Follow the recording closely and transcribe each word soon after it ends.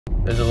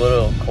There's a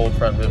little cold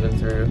front moving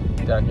through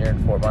down here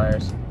in Fort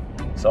Myers.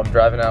 So I'm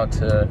driving out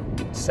to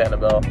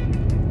Sanibel,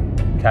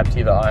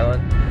 Captiva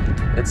Island.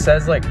 It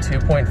says like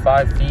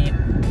 2.5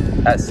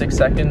 feet at 6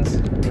 seconds,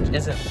 which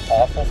isn't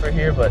awful for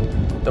here, but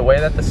the way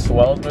that the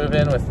swells move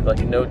in with like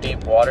no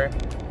deep water,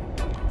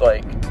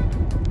 like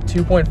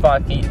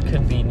 2.5 feet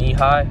could be knee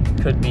high,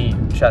 could be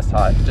chest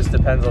high. It just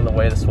depends on the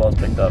way the swells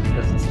picked up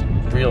because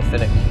it's real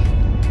finicky.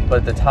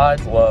 But the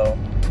tide's low,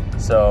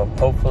 so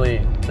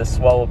hopefully the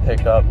swell will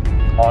pick up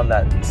on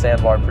that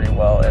sandbar pretty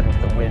well, and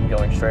with the wind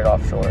going straight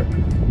offshore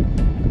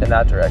in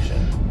that direction.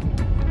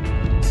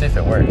 See if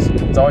it works.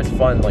 It's always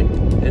fun. Like,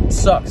 it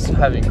sucks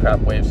having crap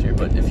waves here,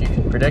 but if you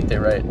can predict it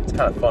right, it's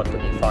kind of fun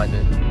when you find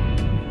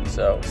it.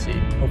 So we'll see.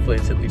 Hopefully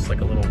it's at least like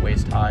a little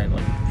waist high and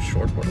like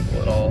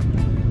shortboardable at all.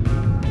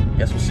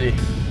 Guess we'll see.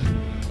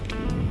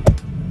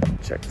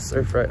 Check the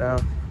surf right now.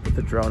 Put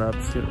the drone up,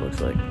 see what it looks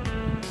like.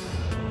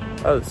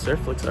 Oh, the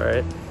surf looks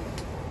alright.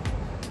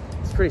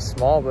 It's pretty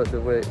small, but the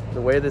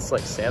way this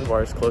like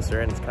sandbar is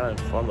closer in, it's kind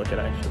of fun looking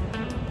actually.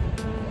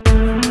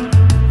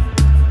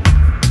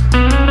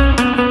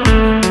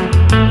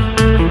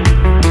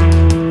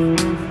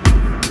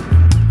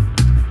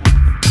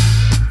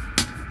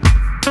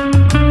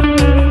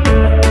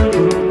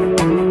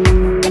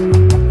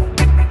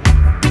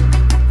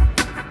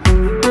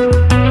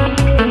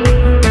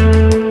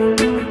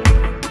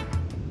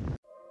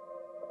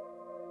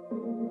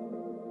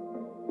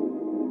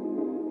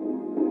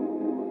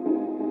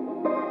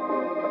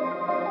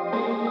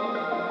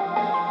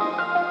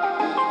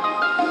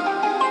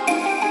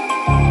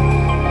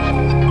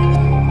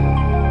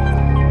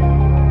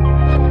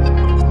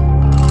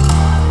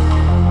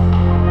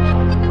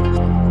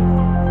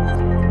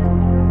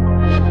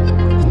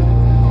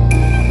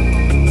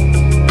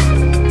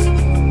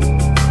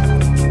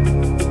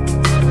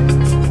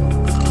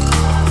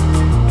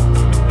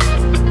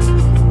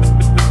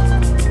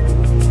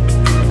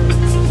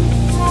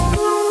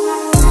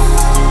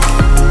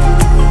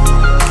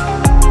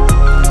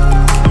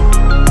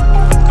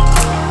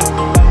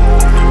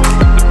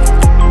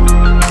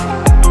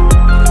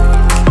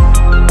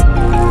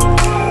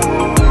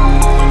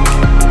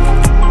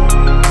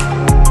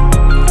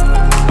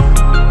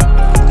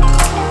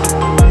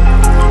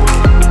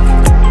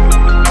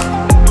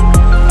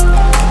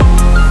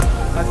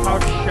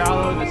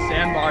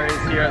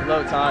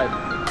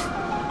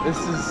 This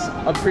is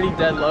a pretty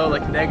dead low,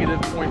 like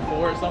 -0.4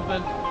 or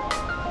something.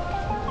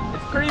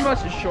 It's pretty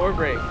much a shore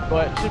break,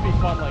 but it should be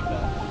fun like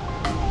that.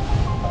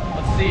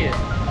 Let's see it.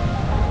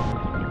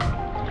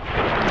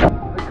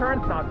 The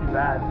current's not too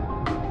bad.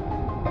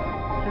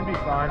 Should be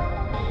fine.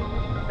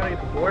 Gotta get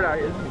the board out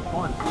here, this is gonna be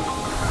fun.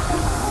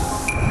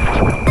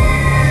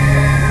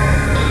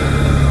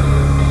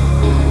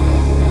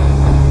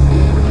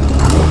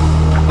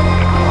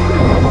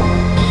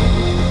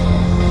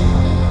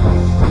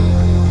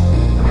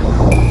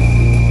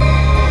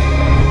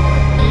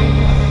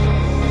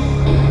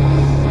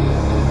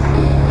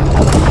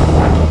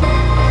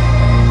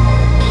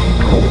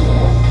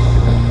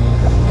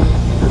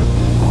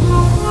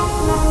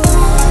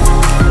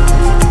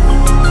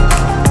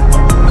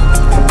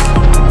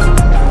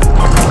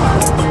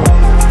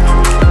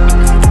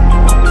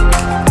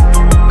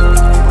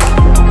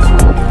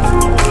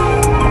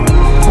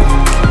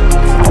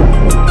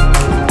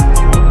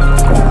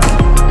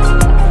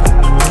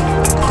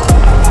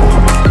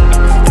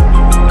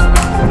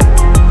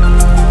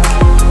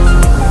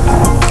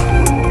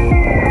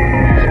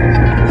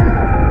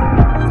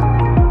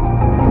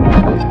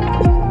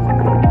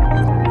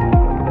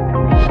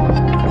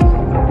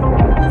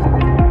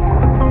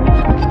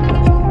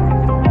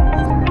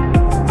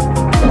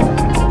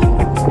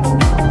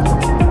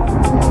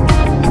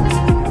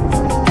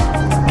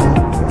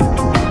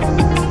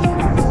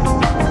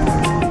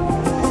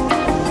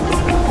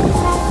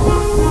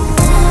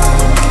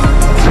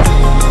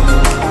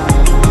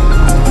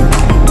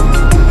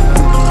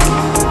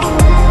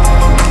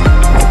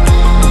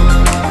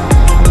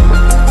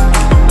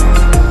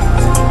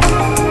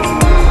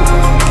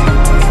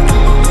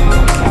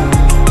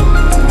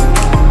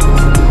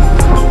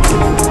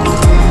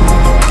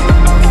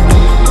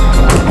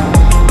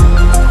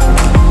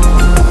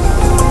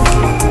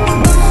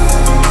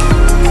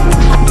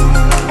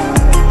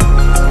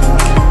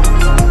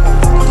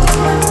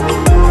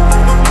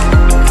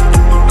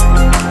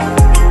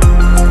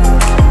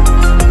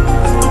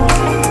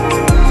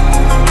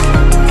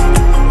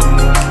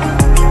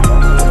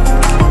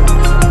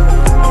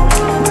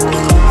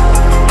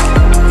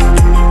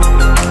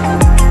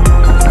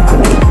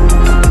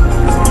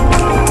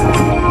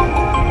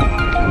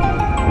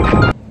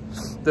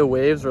 The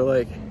waves were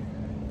like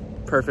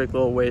perfect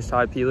little waist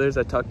high peelers.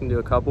 I tucked into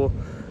a couple.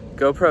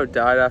 GoPro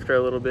died after a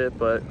little bit,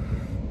 but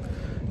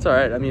it's all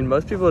right. I mean,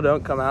 most people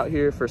don't come out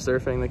here for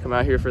surfing. They come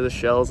out here for the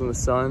shells and the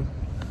sun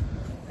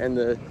and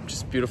the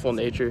just beautiful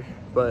nature.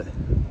 But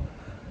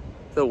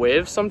the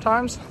waves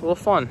sometimes, a little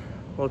fun.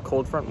 A little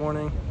cold front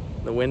morning,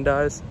 the wind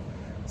dies.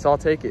 So I'll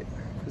take it.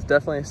 It's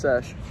definitely a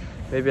sesh.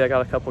 Maybe I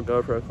got a couple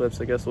GoPro clips,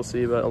 I guess we'll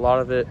see, but a lot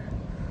of it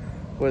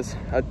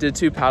I did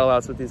 2 paddle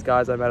outs with these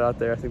guys I met out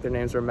there. I think their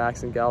names were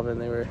Max and Galvin.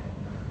 They were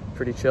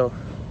pretty chill.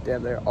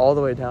 Damn, they're all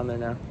the way down there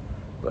now.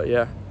 But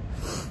yeah,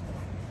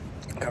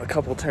 got a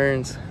couple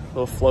turns, a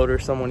little floater,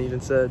 someone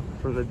even said,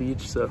 from the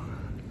beach. So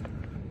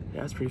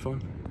yeah, it's pretty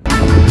fun.